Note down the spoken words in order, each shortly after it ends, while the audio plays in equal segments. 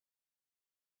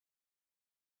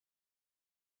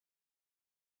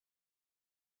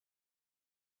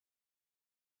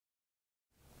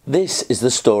This is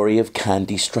the story of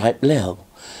Candy-Striped Lil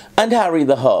and Harry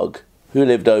the Hog, who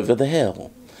lived over the hill.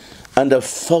 And a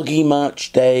foggy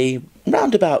March day,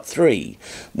 round about 3,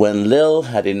 when Lil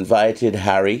had invited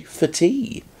Harry for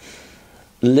tea.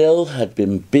 Lil had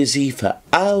been busy for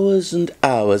hours and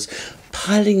hours,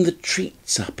 piling the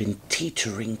treats up in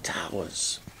teetering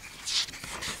towers.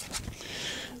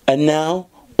 And now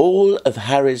all of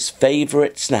Harry's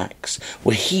favourite snacks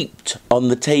were heaped on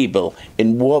the table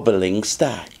in wobbling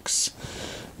stacks.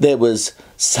 There was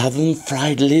southern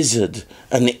fried lizard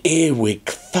and earwig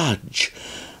fudge,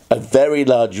 a very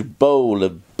large bowl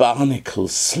of barnacle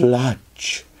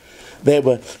sludge. There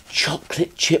were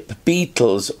chocolate chip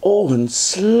beetles, and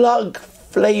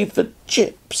slug-flavoured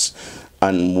chips,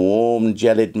 and warm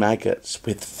jellied maggots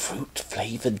with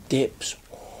fruit-flavoured dips.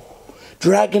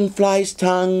 Dragonflies'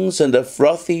 tongues and a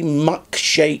frothy muck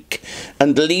shake,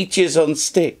 and leeches on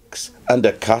sticks and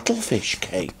a cuttlefish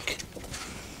cake.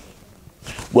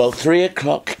 Well, 3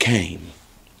 o'clock came,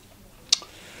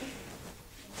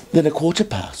 then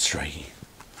 3:15.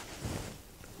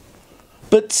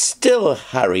 But still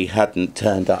Harry hadn't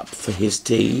turned up for his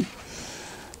tea.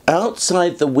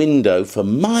 Outside the window for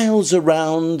miles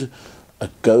around, a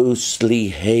ghostly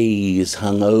haze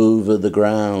hung over the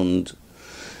ground.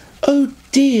 "Oh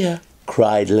dear,"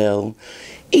 cried Lil,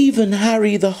 "even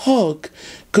Harry the Hog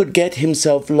could get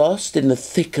himself lost in the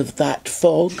thick of that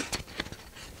fog."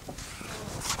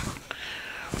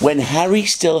 When Harry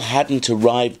still hadn't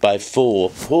arrived by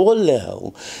 4, poor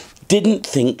Lil didn't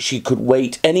think she could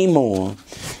wait any more,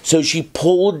 so she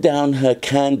pulled down her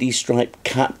candy-striped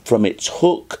cap from its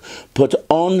hook, put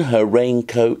on her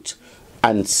raincoat,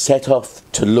 and set off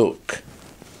to look.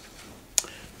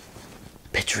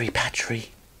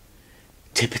 Pittery-pattery,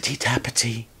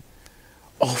 tippity-tappity,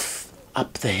 off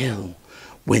up the hill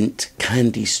went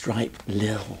Candy-Striped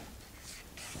Lil.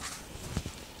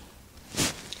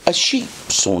 A sheep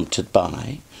sauntered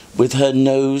by with her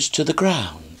nose to the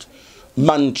ground,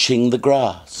 munching the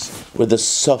grass with a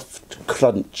soft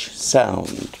crunch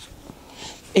sound.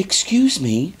 "Excuse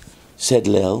me," said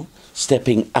Lil,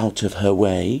 stepping out of her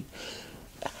way.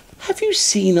 "Have you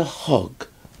seen a hog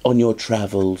on your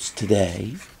travels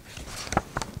today?"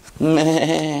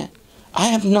 "Meh, I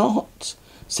have not,"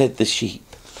 said the sheep.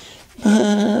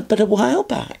 But a while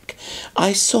back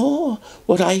I saw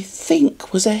what I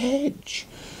think was a hedge,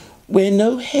 where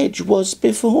no hedge was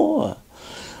before.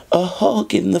 A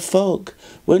hog in the fog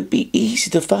won't be easy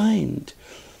to find.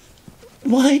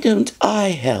 Why don't I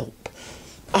help?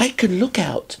 I can look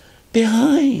out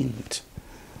behind."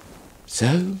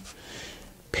 So,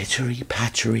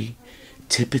 pittery-pattery,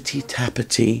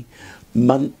 tippity-tappity,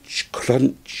 munch,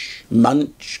 crunch,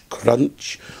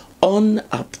 on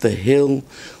up the hill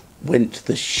went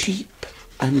the sheep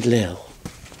and Lil.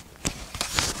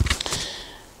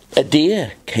 A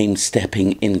deer came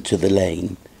stepping into the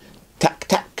lane. Tack,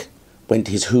 tack, went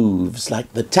his hooves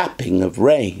like the tapping of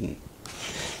rain.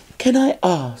 "Can I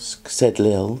ask," said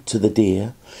Lil to the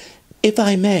deer, "if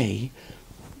I may,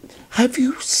 have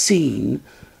you seen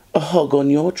a hog on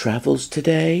your travels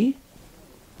today?"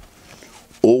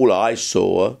 "All I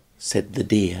saw," said the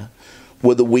deer,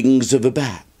 "were the wings of a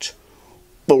bat.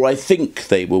 Or I think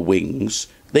they were wings.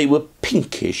 They were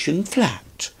pinkish and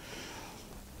flat.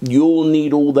 You'll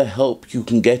need all the help you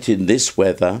can get in this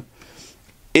weather.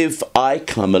 If I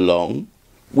come along,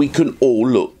 we can all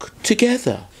look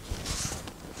together."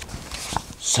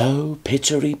 So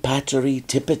pittery-pattery,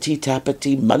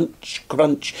 tippity-tappity, munch,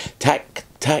 crunch, tack,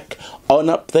 tack, on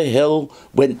up the hill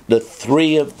went the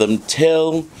 3 of them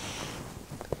till...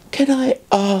 "Can I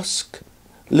ask,"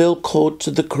 Lil called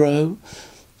to the crow,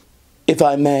 "if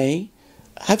I may,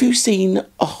 have you seen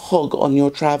a hog on your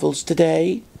travels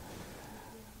today?"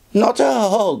 "Not a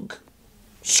hog,"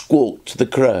 squawked the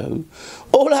crow.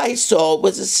 "All I saw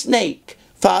was a snake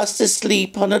fast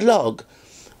asleep on a log.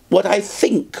 What I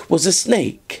think was a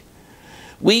snake.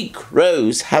 We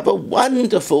crows have a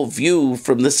wonderful view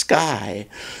from the sky.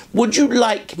 Would you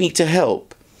like me to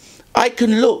help? I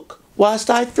can look whilst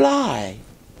I fly."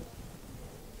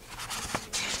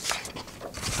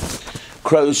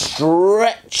 Crow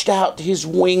stretched out his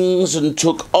wings and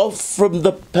took off from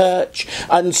the perch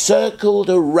and circled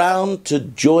around to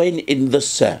join in the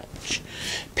search.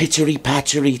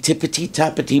 Pittery-pattery,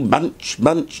 tippity-tappity, munch,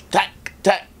 munch, tack,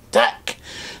 tack, tack,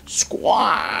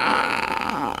 squawk!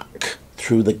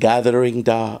 Through the gathering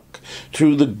dark,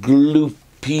 through the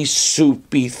gloopy,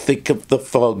 soupy thick of the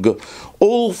fog,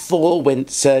 all 4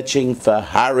 went searching for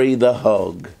Harry the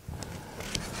Hog.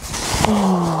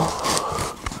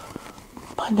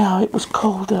 By now it was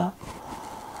colder.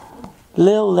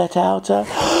 Lil let out a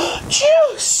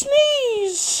 "Phew!"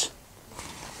 sneeze.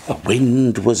 The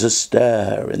wind was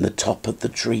astir in the top of the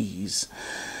trees.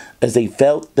 As they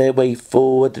felt their way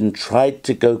forward and tried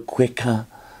to go quicker,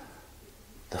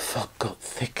 the fog got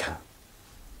thicker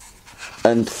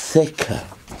and thicker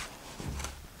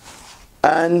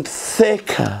and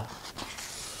thicker.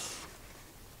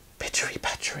 Pittery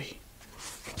pattery.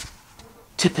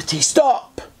 Tippity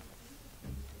stop!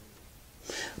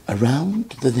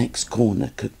 Around the next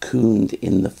corner, cocooned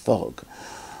in the fog,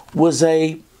 was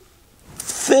a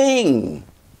thing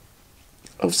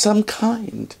of some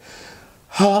kind,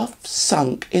 half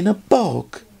sunk in a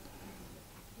bog.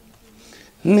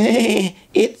 "Nay,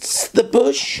 it's the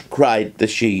bush," cried the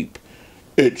sheep.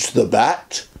 "It's the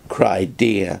bat," cried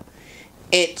deer.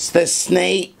 "It's the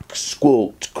snake,"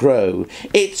 squawked crow.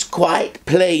 "It's quite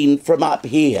plain from up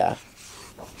here."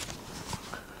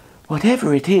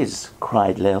 "Whatever it is,"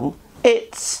 cried Lil,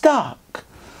 "it's stuck."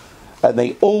 And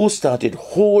they all started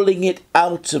hauling it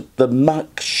out of the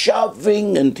muck,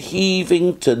 shoving and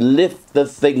heaving to lift the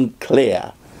thing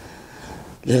clear.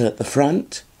 Lil at the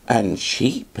front and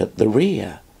Sheep at the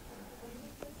rear.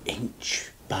 Inch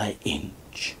by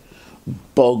inch,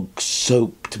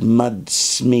 bog-soaked,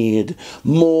 mud-smeared,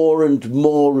 more and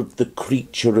more of the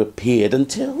creature appeared,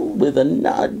 until, with a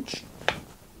nudge,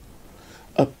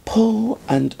 a pull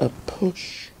and a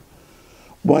push,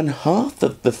 one half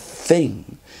of the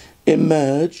thing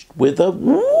emerged with a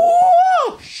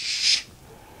whoosh.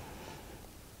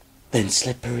 Then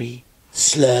slippery,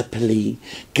 slurpily,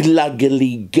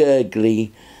 gluggily,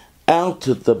 gurgly, out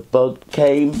of the bog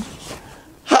came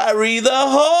Harry the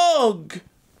Hog.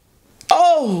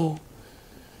 Oh,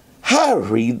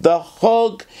 Harry the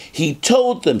Hog. He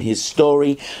told them his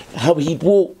story, how he'd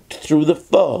walked through the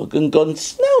fog and gone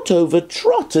snout over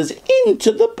trotters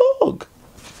into the bog.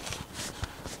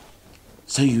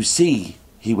 "So you see,"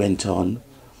 he went on,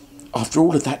 "after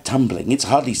all of that tumbling, it's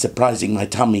hardly surprising my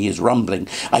tummy is rumbling.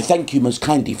 I thank you most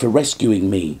kindly for rescuing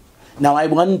me. Now I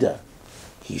wonder,"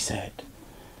 he said,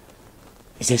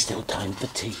 "is there still time for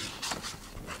tea?"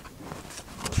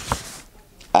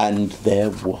 And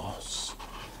there was.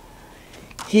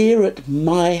 "Here at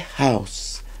my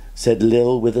house," said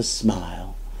Lil with a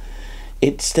smile.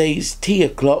 "It stays tea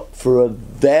o'clock for a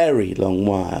very long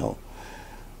while.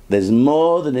 There's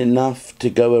more than enough to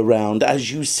go around, as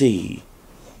you see.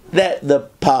 Let the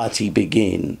party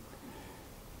begin.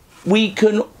 We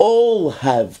can all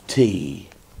have tea."